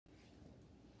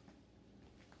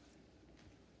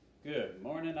Good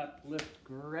morning, Uplift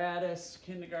Gradus,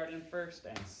 kindergarten first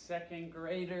and second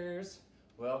graders.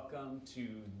 Welcome to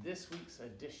this week's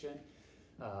edition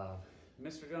of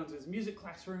Mr. Jones's Music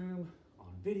Classroom on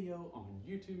video, on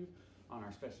YouTube, on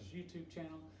our specials YouTube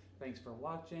channel. Thanks for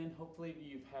watching. Hopefully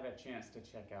you've had a chance to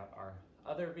check out our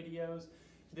other videos.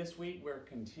 This week we're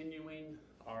continuing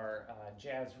our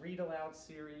Jazz Read Aloud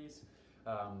series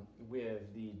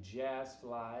with the Jazz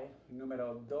Fly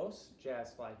numero 2,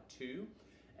 Jazz Fly 2.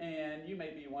 And you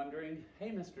may be wondering, hey,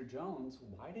 Mr. Jones,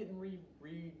 why didn't we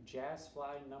read Jazz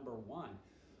Fly number 1?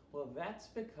 Well, that's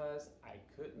because I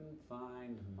couldn't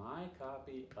find my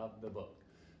copy of the book.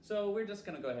 So we're just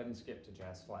going to go ahead and skip to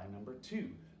Jazz Fly number 2.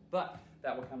 But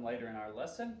that will come later in our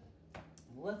lesson.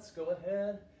 Let's go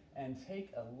ahead and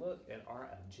take a look at our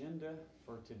agenda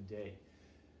for today.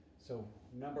 So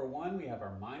number 1, we have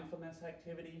our mindfulness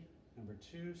activity. Number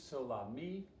 2, So La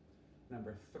Mi.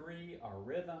 Number 3, our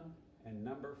rhythm. And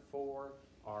number 4,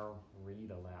 our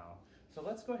read aloud. So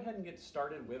let's go ahead and get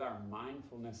started with our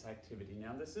mindfulness activity.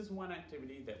 Now this is one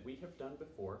activity that we have done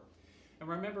before. And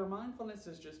remember, mindfulness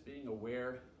is just being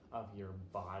aware of your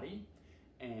body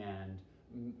and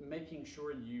making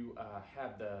sure you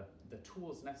have the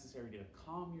tools necessary to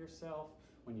calm yourself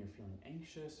when you're feeling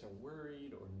anxious or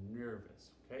worried or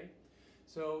nervous, okay?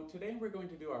 So today we're going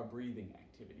to do our breathing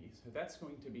activity. So that's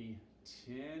going to be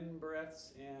 10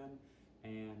 breaths in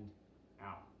and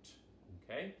out,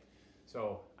 okay?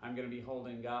 So I'm going to be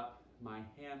holding up my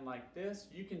hand like this.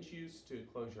 You can choose to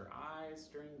close your eyes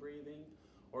during breathing,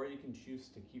 or you can choose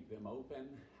to keep them open,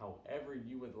 however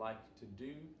you would like to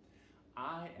do.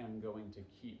 I am going to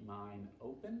keep mine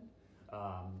open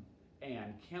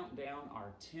and count down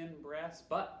our 10 breaths,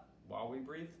 but while we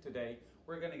breathe today,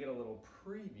 we're going to get a little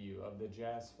preview of the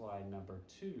Jazz Fly number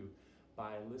 2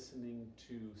 by listening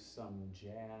to some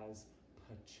jazz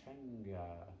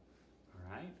pachanga.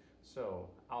 All right, so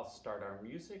I'll start our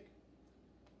music.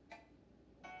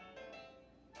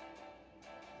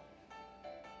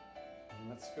 And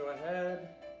let's go ahead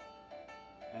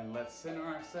and let's center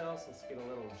ourselves. Let's get a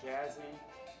little jazzy.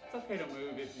 It's okay to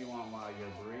move if you want while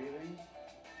you're breathing. Let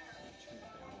me turn it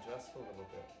down just a little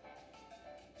bit.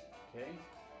 Okay,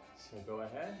 so go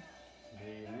ahead,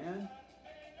 breathe in,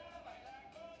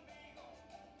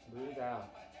 breathe out.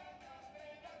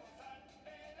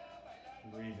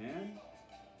 Breathe in,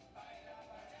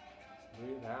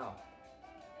 breathe out.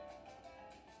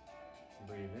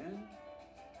 Breathe in,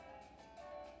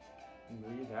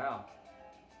 breathe out.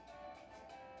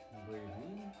 Breathe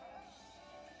in,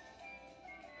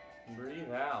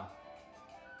 breathe out.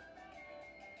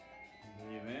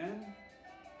 Breathe in,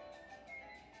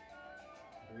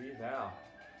 breathe out.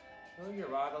 Feel your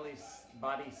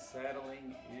body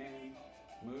settling in.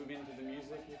 Move into the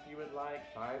music if you would like.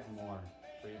 5 more.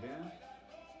 Breathe in.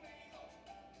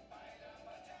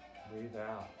 Breathe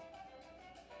out.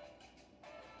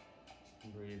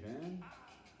 Breathe in.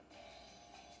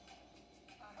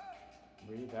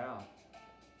 Breathe out.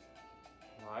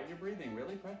 While you're breathing,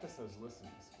 really practice those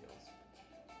listening skills.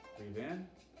 Breathe in.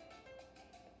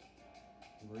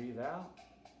 Breathe out.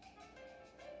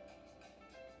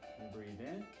 And breathe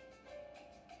in.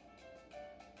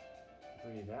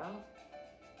 Breathe out.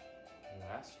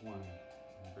 Last one.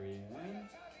 Breathe in.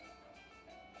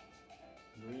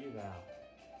 Breathe out.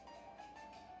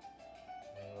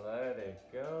 Let it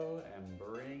go and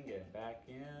bring it back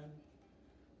in.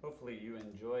 Hopefully you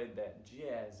enjoyed that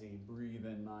jazzy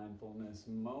breathing mindfulness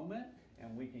moment,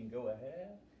 and we can go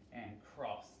ahead and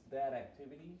cross that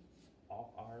activity off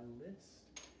our list.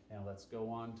 Now let's go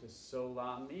on to So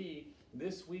La Mi.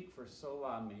 This week for So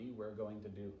La Mi, we're going to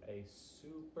do a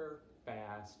super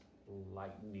fast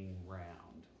lightning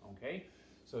round, okay?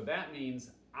 So that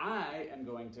means I am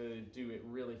going to do it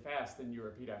really fast, then you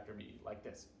repeat after me like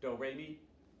this. Do, re, mi,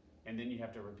 and then you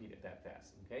have to repeat it that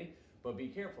fast, okay? But be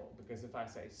careful, because if I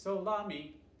say So La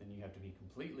Mi, then you have to be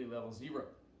completely level 0,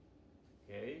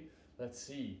 okay? Let's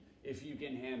see if you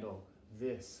can handle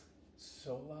this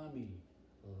So La Mi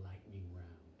lightning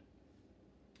round.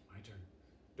 My turn.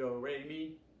 Do, re,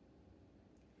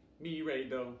 mi, re,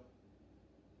 do,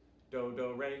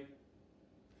 do, re,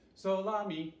 So La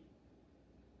Mi.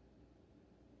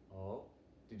 Oh,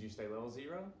 did you stay level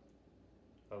 0?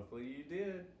 Hopefully you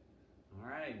did. All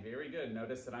right, very good.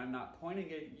 Notice that I'm not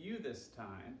pointing at you this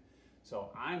time, so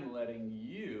I'm letting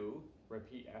you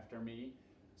repeat after me.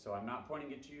 So I'm not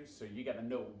pointing at you, so you got to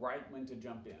know right when to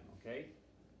jump in, okay?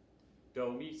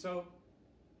 Do, mi, so,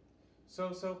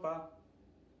 so, fa,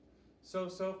 so,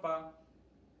 fa,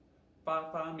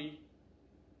 fa, mi,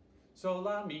 So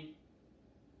La Mi.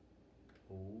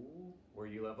 Ooh, were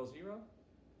you level 0?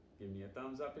 Give me a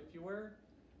thumbs up if you were.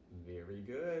 Very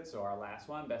good. So our last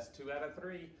one, best 2 out of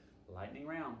 3, lightning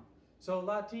round. So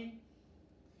la ti,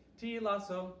 ti la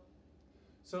so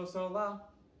la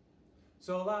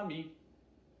mi.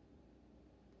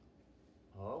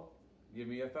 Oh, give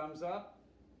me a thumbs up.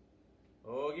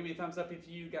 Oh, give me a thumbs up if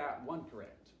you got 1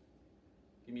 correct.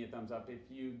 Give me a thumbs up if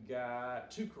you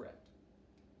got 2 correct.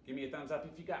 Give me a thumbs up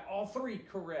if you got all 3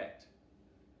 correct.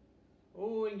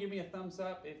 Oh, and give me a thumbs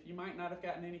up if you might not have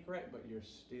gotten any correct, but you're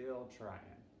still trying.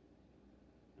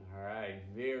 All right,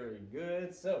 very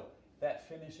good. So that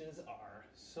finishes our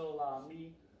So La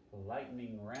Mi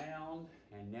lightning round.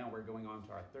 And now we're going on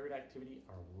to our third activity,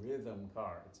 our rhythm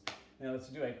cards. Now let's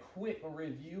do a quick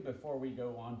review before we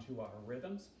go on to our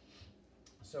rhythms.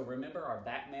 So remember, our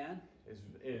Batman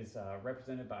is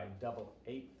represented by double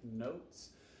 8th notes.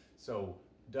 So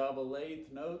double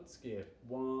 8th notes get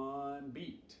 1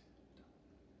 beat.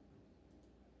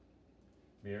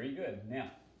 Very good. Now,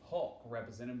 Hulk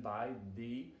represented by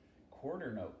the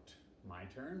quarter note. My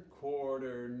turn.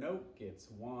 Quarter note gets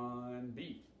 1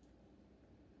 beat.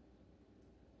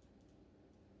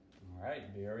 All right,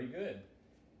 very good.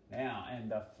 Now,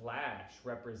 and the Flash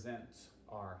represents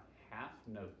our half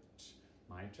note.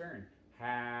 My turn.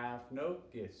 Half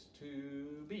note gets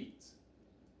 2 beats.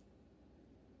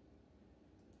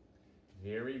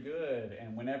 Very good.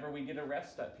 And whenever we get a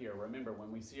rest up here, remember,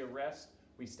 when we see a rest,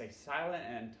 we stay silent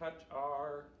and touch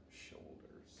our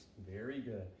shoulders. Very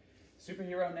good.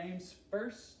 Superhero names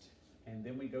first, and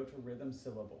then we go to rhythm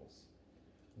syllables.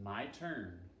 My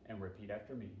turn, and repeat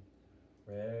after me.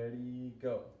 Ready,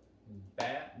 go.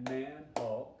 Batman,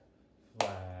 Hulk,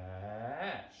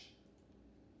 Flash.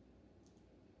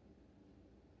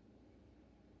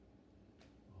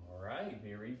 All right,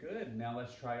 very good. Now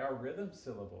let's try our rhythm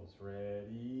syllables.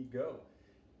 Ready, go.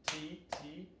 Ti,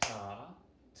 ti, ta,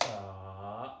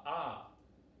 ta, ah.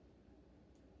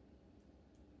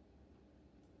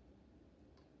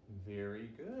 Very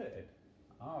good.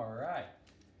 All right.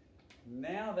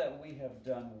 Now that we have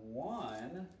done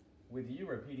one, with you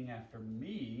repeating after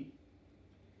me,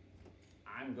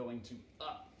 I'm going to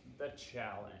up the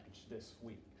challenge this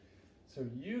week. So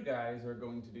you guys are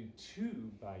going to do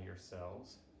 2 by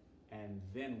yourselves, and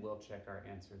then we'll check our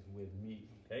answers with me,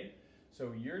 okay?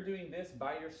 So you're doing this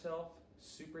by yourself,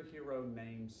 superhero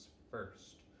names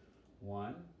first.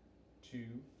 1, 2,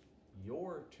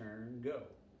 your turn, go.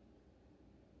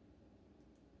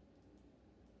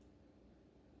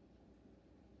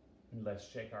 And let's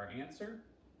check our answer.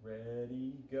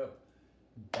 Ready, go.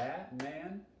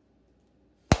 Batman,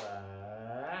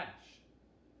 Flash.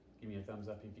 Give me a thumbs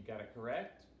up if you got it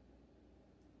correct.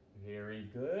 Very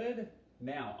good.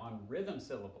 Now on rhythm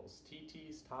syllables,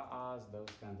 TTs, ta'as, those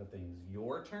kinds of things.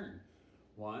 Your turn.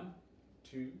 1,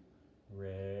 2,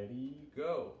 ready,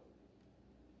 go.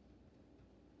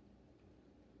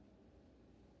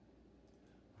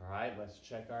 All right, let's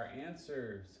check our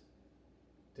answers.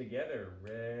 Together,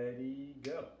 ready,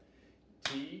 go.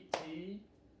 T, T,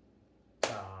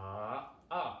 ta,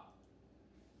 ah.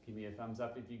 Give me a thumbs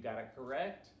up if you got it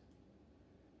correct.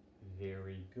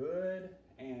 Very good.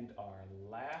 And our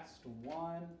last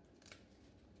one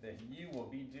that you will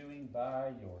be doing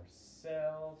by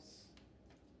yourselves.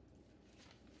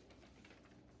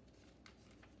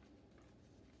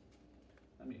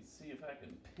 Let me see if I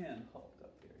can pin Hulk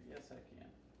up there. Yes, I can.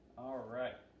 All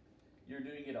right. You're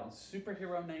doing it on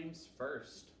superhero names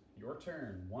first. Your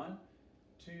turn. 1,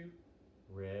 2,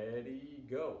 ready,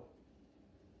 go.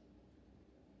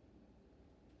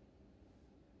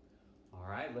 All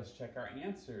right, let's check our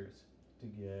answers.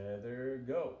 Together,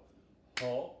 go.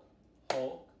 Hulk,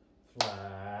 Hulk,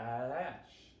 Flash.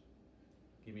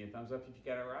 Give me a thumbs up if you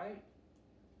got it right.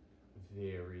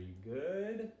 Very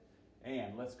good.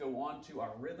 And let's go on to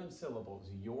our rhythm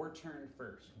syllables. Your turn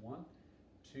first. 1,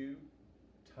 2,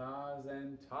 tas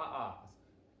and ta'as.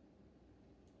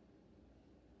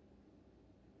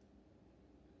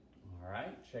 All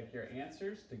right, check your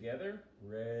answers together.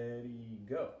 Ready,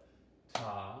 go.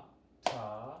 Ta,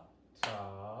 ta,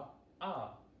 ta,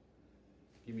 ah.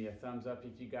 Give me a thumbs up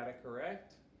if you got it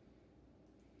correct.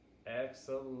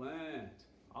 Excellent.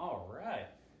 All right.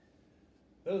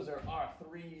 Those are our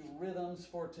 3 rhythms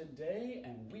for today,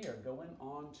 and we are going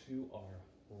on to our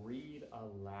read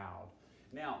aloud.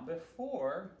 Now,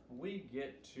 before we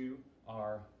get to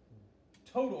our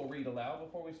total read aloud,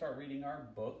 before we start reading our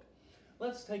book,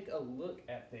 let's take a look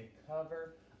at the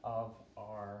cover of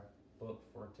our book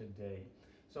for today.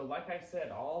 So like I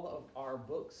said, all of our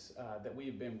books that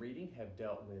we've been reading have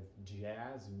dealt with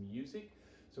jazz music.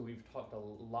 So we've talked a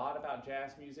lot about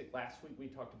jazz music. Last week we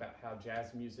talked about how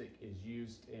jazz music is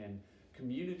used in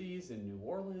communities in New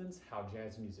Orleans, how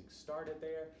jazz music started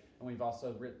there. And we've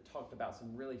also talked about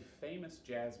some really famous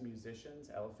jazz musicians,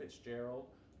 Ella Fitzgerald,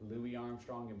 Louis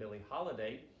Armstrong, and Billie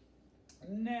Holiday.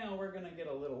 Now we're going to get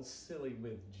a little silly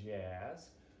with jazz,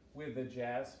 with the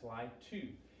Jazz Fly 2,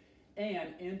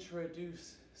 and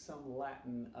introduce some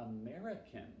Latin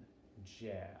American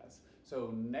jazz.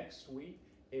 So next week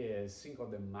is Cinco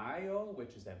de Mayo,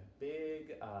 which is a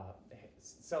big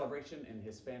celebration in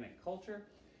Hispanic culture.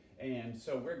 And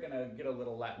so we're going to get a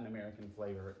little Latin American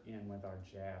flavor in with our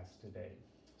jazz today.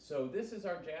 So this is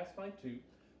our Jazz Fly 2,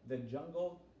 the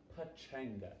Jungle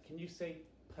Pachanga. Can you say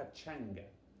pachanga?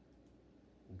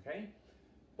 Okay?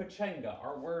 Pachanga,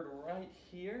 our word right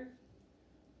here.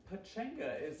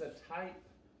 Pachanga is a type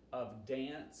of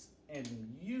dance and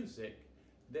music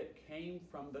that came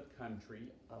from the country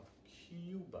of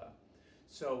Cuba.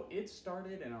 So it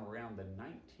started in around the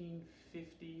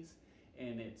 1950s,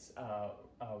 and it's a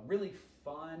really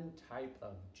fun type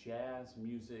of jazz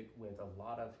music with a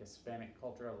lot of Hispanic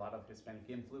culture, a lot of Hispanic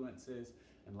influences,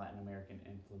 and Latin American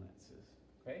influences.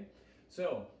 Okay?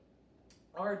 So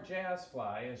our Jazz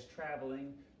Fly is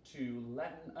traveling to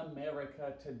Latin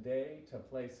America today to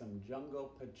play some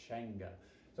Jungle Pachanga.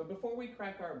 So before we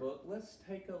crack our book, let's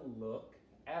take a look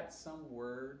at some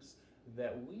words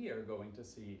that we are going to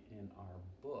see in our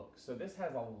book. So this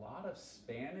has a lot of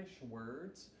Spanish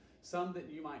words, some that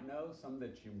you might know, some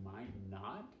that you might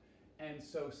not. And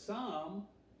so some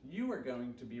you are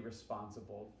going to be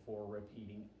responsible for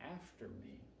repeating after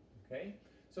me, okay?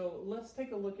 So let's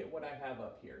take a look at what I have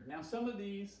up here. Now some of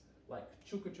these, like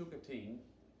chuca chuca ting,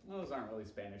 those aren't really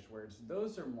Spanish words.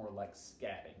 Those are more like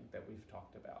scatting that we've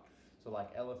talked about. So like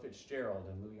Ella Fitzgerald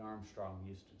and Louis Armstrong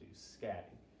used to do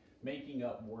scatting, making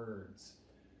up words.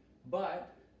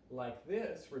 But like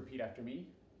this, repeat after me,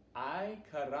 ay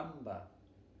caramba.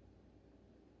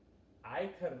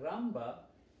 Ay caramba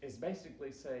is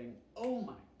basically saying, oh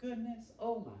my goodness,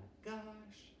 oh my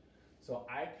gosh. So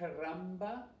ay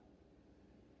caramba.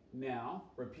 Now,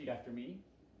 repeat after me,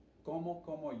 como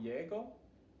llego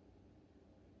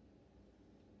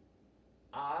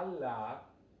a la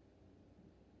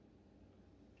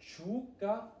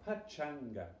chuca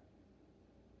pachanga.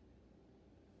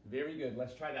 Very good.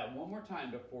 Let's try that one more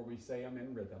time before we say them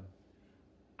in rhythm.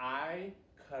 Ay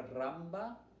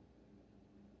caramba,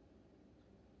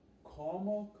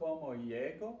 como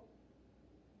llego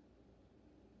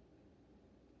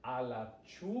a la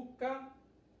chuca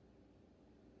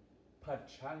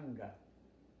pachanga.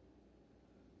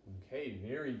 Okay,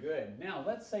 very good. Now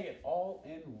let's say it all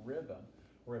in rhythm.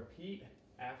 Repeat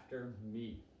after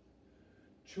me.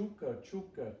 Chuca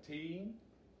chuca ting.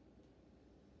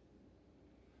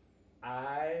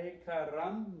 Ay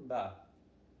caramba.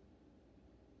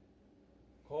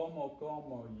 Como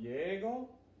llego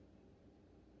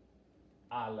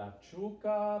a la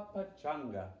chuca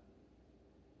pachanga.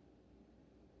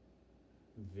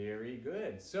 Very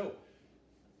good. So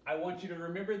I want you to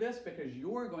remember this because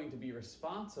you're going to be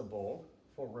responsible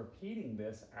for repeating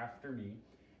this after me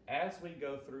as we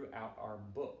go throughout our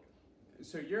book.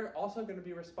 So you're also going to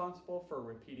be responsible for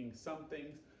repeating some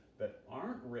things that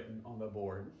aren't written on the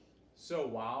board. So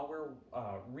while we're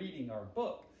reading our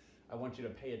book, I want you to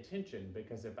pay attention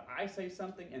because if I say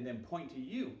something and then point to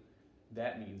you,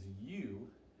 that means you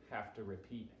have to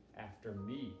repeat after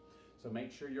me. So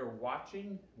make sure you're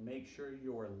watching, make sure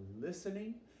you're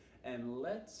listening, and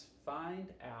let's find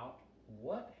out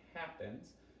what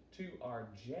happens to our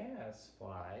Jazz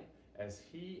Fly as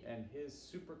he and his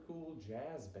super cool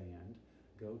jazz band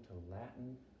go to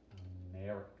Latin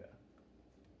America.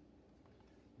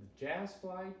 The Jazz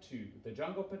Fly 2, the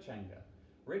Jungle Pachanga,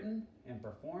 written and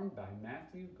performed by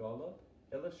Matthew Golub,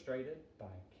 illustrated by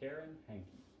Karen Hankey.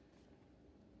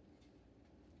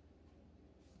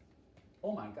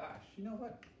 Oh my gosh, you know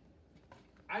what?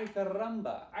 Ay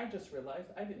caramba, I just realized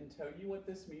I didn't tell you what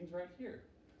this means right here.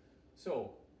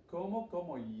 So, como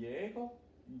llego,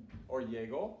 or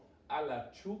llego, a la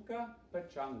chuca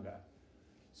pachanga.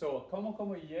 So,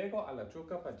 como llego a la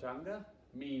chuca pachanga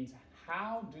means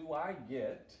how do I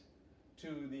get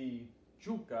to the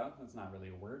chuca, that's not really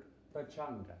a word,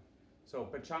 pachanga. So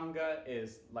pachanga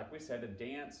is, like we said, a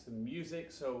dance,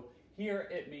 music. So here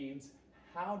it means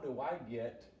how do I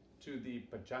get to the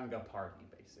pachanga party,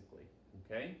 basically,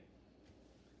 okay?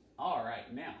 All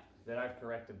right, now that I've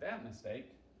corrected that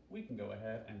mistake, we can go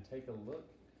ahead and take a look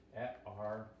at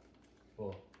our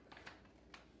book.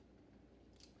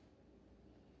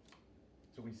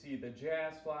 So we see the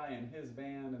Jazz Fly and his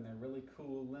band and their really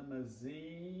cool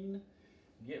limousine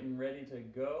getting ready to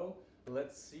go.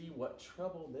 Let's see what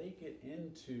trouble they get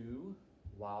into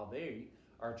while they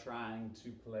are trying to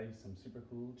play some super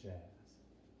cool jazz.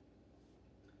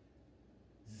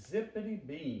 Zippity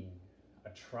bing, a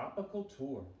tropical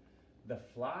tour. The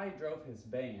fly drove his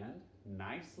band,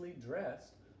 nicely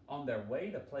dressed, on their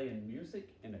way to playing music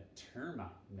in a termite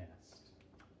nest.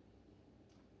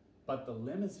 But the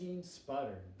limousine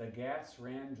sputtered, the gas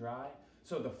ran dry,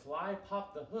 so the fly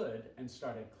popped the hood and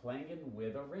started clanging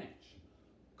with a wrench.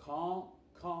 Conk,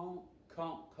 conk,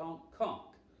 conk, conk, conk.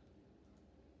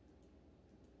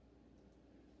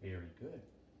 Very good.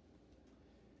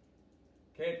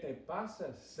 Que te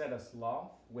pasa, said a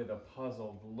sloth with a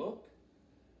puzzled look.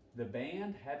 The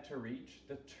band had to reach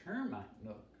the termite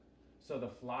nook, so the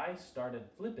fly started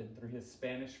flipping through his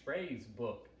Spanish phrase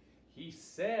book. He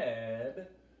said,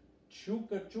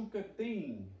 chuca chuca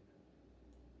ting.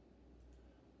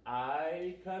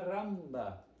 Ay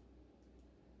caramba.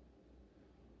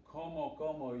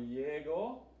 Como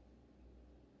llego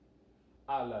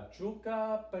a la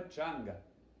chuca pachanga.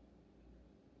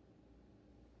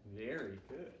 Very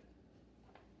good.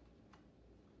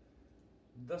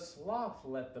 The sloth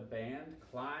let the band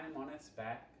climb on its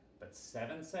back, but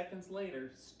 7 seconds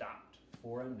later stopped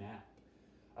for a nap.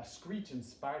 A screeching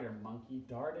spider monkey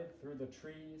darted through the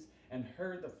trees and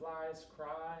heard the flies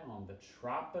cry on the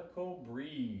tropical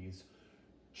breeze.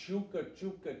 Chuca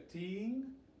chuca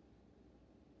ting.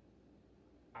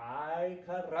 Ay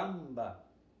caramba.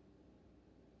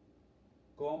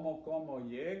 Como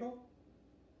llego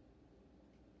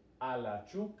a la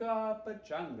chuca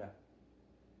pachanga.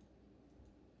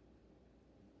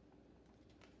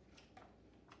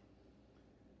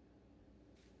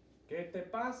 ¿Qué te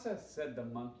pasa? Said the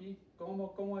monkey.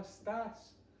 ¿Cómo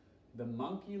estás? The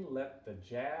monkey let the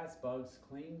jazz bugs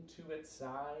cling to its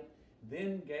side,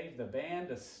 then gave the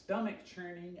band a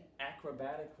stomach-churning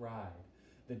acrobatic ride.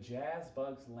 The jazz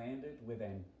bugs landed with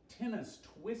antennas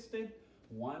twisted.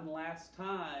 One last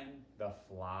time, the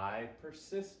fly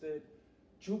persisted.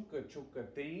 Chuca chuca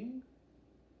ting.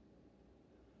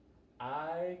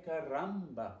 Ay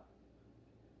caramba.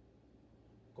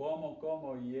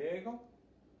 Como llego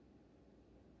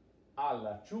a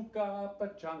la chuca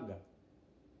pachanga.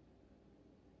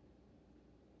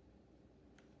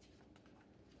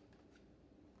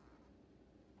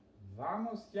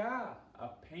 Vamos ya, a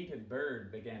painted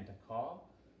bird began to call,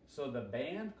 so the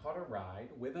band caught a ride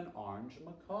with an orange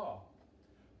macaw.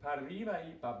 Pa arriba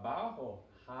y pa abajo,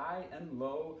 high and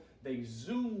low, they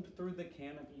zoomed through the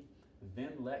canopy,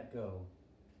 then let go.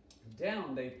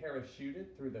 Down they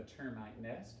parachuted through the termite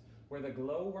nest, where the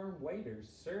glowworm waiters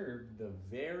served the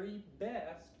very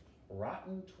best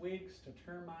rotten twigs to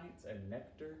termites and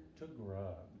nectar to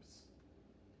grubs.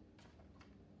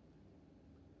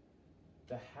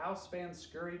 The house band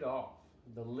scurried off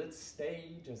the lit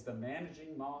stage as the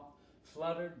managing moth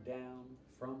fluttered down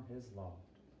from his loft.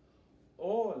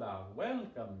 Hola,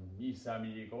 welcome, mis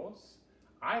amigos.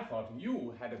 I thought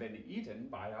you had been eaten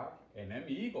by our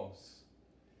enemigos.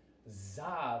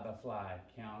 Za, the fly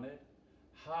counted.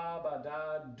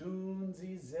 Ha-ba-da,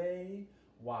 doon-zee-zay,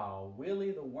 while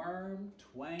Willie the worm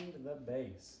twanged the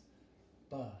bass.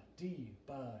 Ba-dee,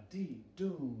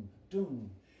 doon,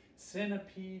 doon.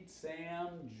 Centipede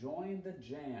Sam joined the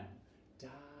jam.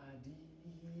 Da-dee-ga-dee.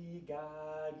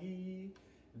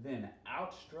 Then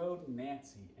out strode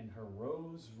Nancy in her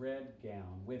rose-red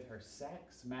gown with her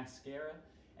Saks mascara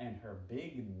and her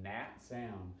big gnat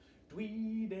sound.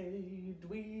 Dwee-day,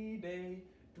 dwee-day,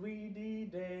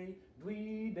 dwee-dee-day,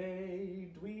 dwee-day,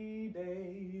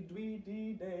 dwee-day,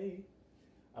 dwee-dee-day.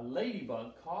 A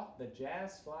ladybug caught the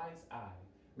jazz fly's eye,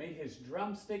 made his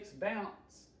drumsticks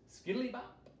bounce.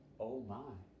 Skiddly-bop, oh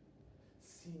my.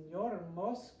 Signor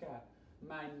Mosca,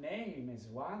 my name is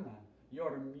Juana.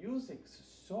 Your music's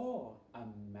so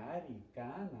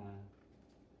Americana.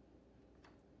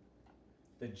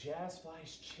 The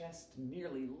jazzfly's chest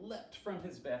nearly leapt from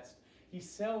his vest. He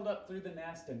sailed up through the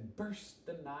nest and burst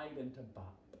the night into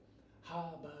bop.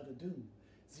 Ha-ba-da-doom,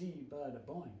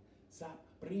 zee-ba-da-boing, zap,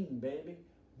 bring, baby,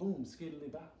 boom,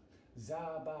 skiddly-bop,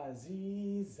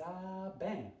 za-ba-zee,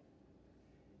 za-bang.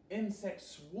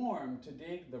 Insects swarmed to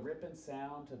dig the ripping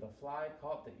sound till the fly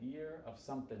caught the ear of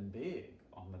something big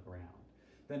on the ground.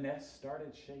 The nest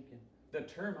started shaking. The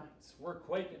termites were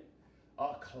quaking.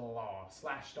 A claw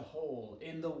slashed a hole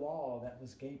in the wall that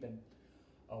was gaping.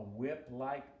 A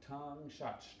whip-like tongue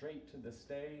shot straight to the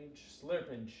stage,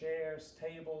 slurping chairs,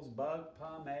 tables, bug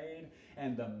pomade,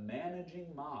 and the managing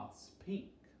moth's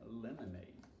pink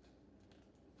lemonade.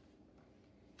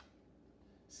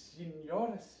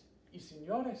 Senores y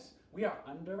senores, we are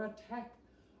under attack.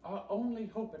 Our only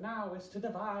hope now is to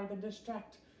divide and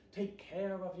distract. Take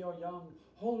care of your young,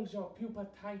 hold your pupa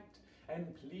tight, and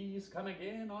please come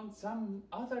again on some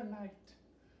other night.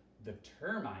 The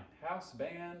termite house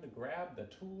band grabbed the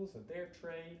tools of their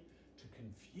trade to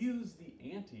confuse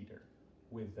the anteater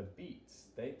with the beats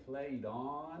they played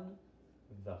on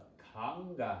the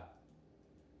conga,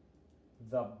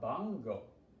 the bongo,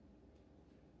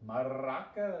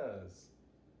 maracas,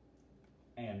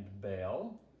 and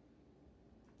bell,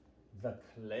 the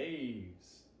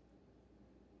claves,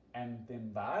 and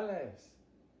timbales,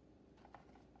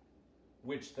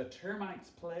 which the termites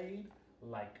played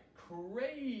like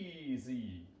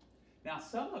crazy. Now,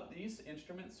 some of these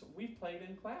instruments we've played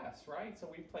in class, right? So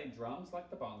we've played drums like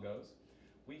the bongos.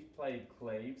 We've played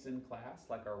claves in class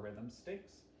like our rhythm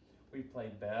sticks. We've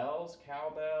played bells,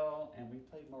 cowbell, and we've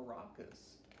played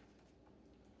maracas.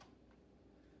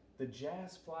 The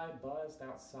jazz fly buzzed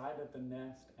outside of the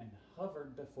nest and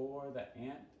hovered before the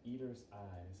anteater's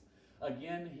eyes.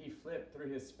 Again, he flipped through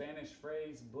his Spanish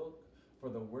phrase book for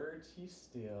the words he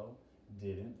still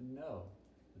didn't know.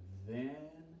 Then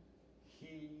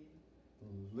he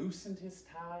loosened his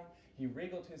tie, he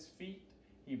wriggled his feet,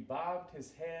 he bobbed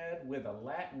his head with a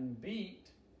Latin beat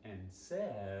and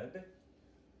said,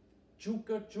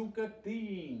 "Chuca chuca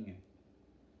ting,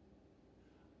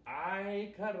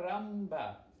 ay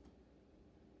caramba,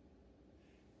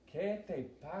 ¿qué te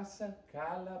pasa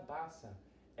calabaza?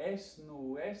 Es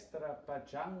nuestra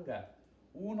pachanga.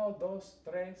 1, 2,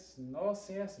 3, no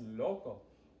seas loco.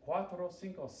 4,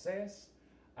 5, 6,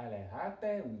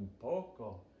 alejate un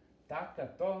poco.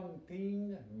 Tacatón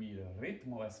ting, mi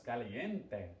ritmo es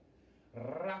caliente.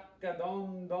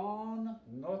 Racadon don,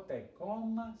 no te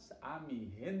comas a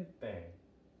mi gente."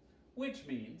 Which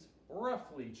means,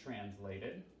 roughly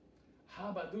translated,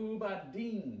 habadooba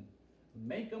ding,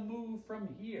 make a move from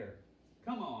here.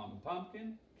 Come on,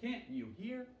 pumpkin, can't you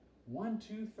hear? 1,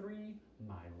 2, 3,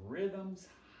 my rhythm's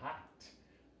hot.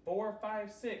 4,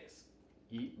 5, 6,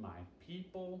 eat my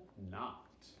people not.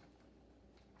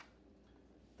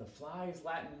 The fly's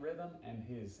Latin rhythm and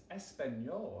his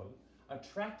Espanol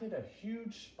attracted a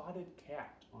huge spotted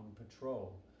cat on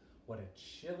patrol. What a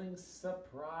chilling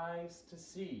surprise to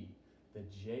see the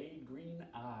jade green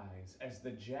eyes as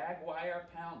the jaguar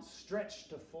pounce stretched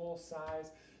to full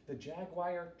size. The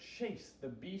jaguar chased the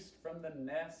beast from the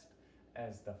nest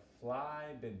as the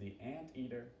fly bid the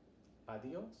anteater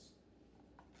adios.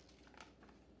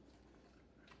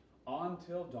 On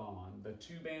till dawn, the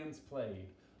two bands played.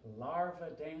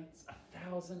 Larva dance,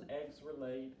 1,000 eggs were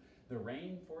laid. The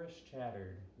rainforest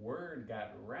chattered. Word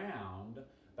got round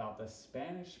about the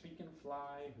Spanish-speaking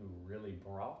fly who really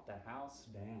brought the house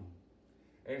down.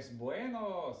 "Es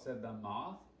bueno," said the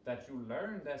moth, "that you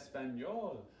learned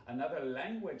Espanol. Another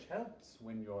language helps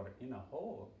when you're in a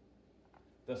hole."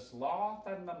 The sloth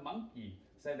and the monkey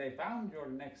say they found your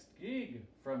next gig.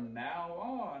 From now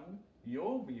on,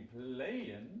 you'll be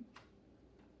playing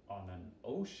on an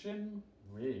ocean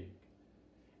rig.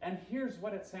 And here's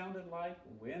what it sounded like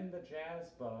when the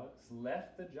jazz bugs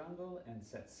left the jungle and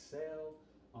set sail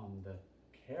on the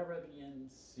Caribbean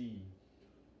Sea.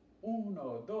 1,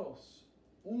 2,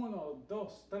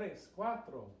 3,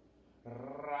 4.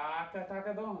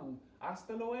 Racatacadon.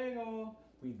 Hasta luego.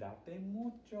 Cuídate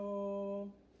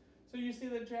mucho. So you see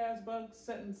the jazz bugs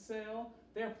setting sail?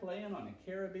 They're playing on a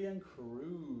Caribbean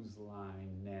cruise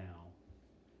line now.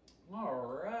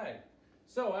 All right.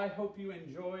 So I hope you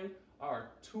enjoyed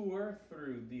our tour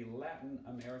through the Latin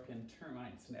American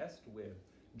termite's nest with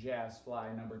jazz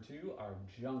fly number 2, our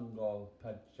jungle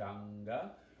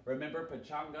pachanga. Remember,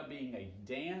 pachanga being a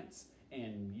dance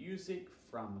and music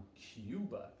from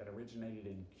Cuba that originated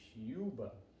in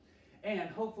Cuba. And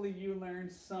hopefully you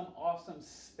learned some awesome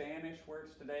Spanish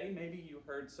words today. Maybe you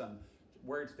heard some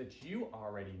words that you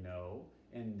already know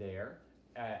in there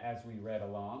as we read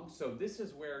along. So this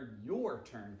is where your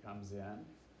turn comes in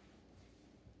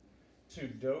to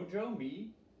Dojo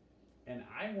me, and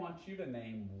I want you to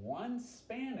name one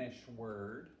Spanish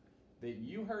word that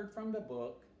you heard from the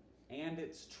book and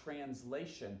its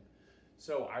translation.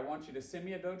 So I want you to send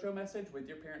me a Dojo message with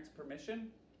your parents'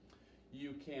 permission.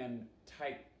 You can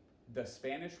type the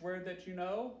Spanish word that you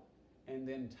know and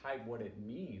then type what it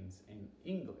means in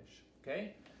English,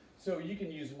 okay? So you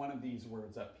can use one of these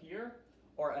words up here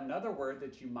or another word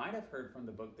that you might have heard from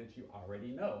the book that you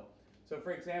already know. So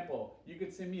for example, you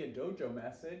could send me a Dojo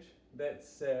message that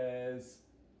says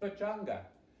pachanga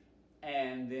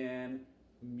and then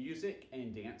music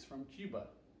and dance from Cuba.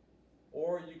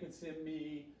 Or you could send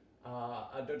me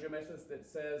a Dojo message that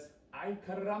says ay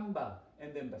caramba,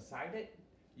 and then beside it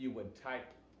you would type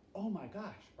oh my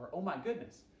gosh or oh my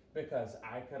goodness, because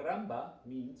ay caramba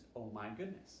means oh my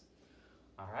goodness.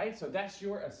 All right, so that's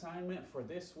your assignment for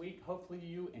this week. Hopefully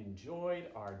you enjoyed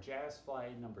our Jazz Fly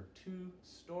number 2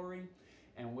 story.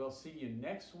 and we'll see you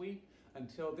next week.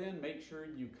 Until then, make sure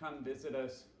you come visit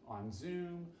us on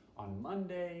Zoom on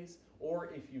Mondays, or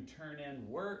if you turn in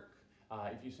work,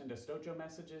 if you send us Dojo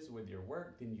messages with your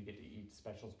work, then you get to eat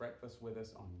specials breakfast with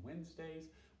us on Wednesdays.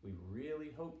 We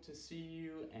really hope to see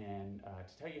you and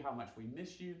to tell you how much we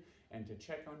miss you and to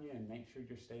check on you and make sure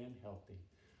you're staying healthy.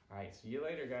 All right, see you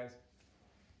later, guys.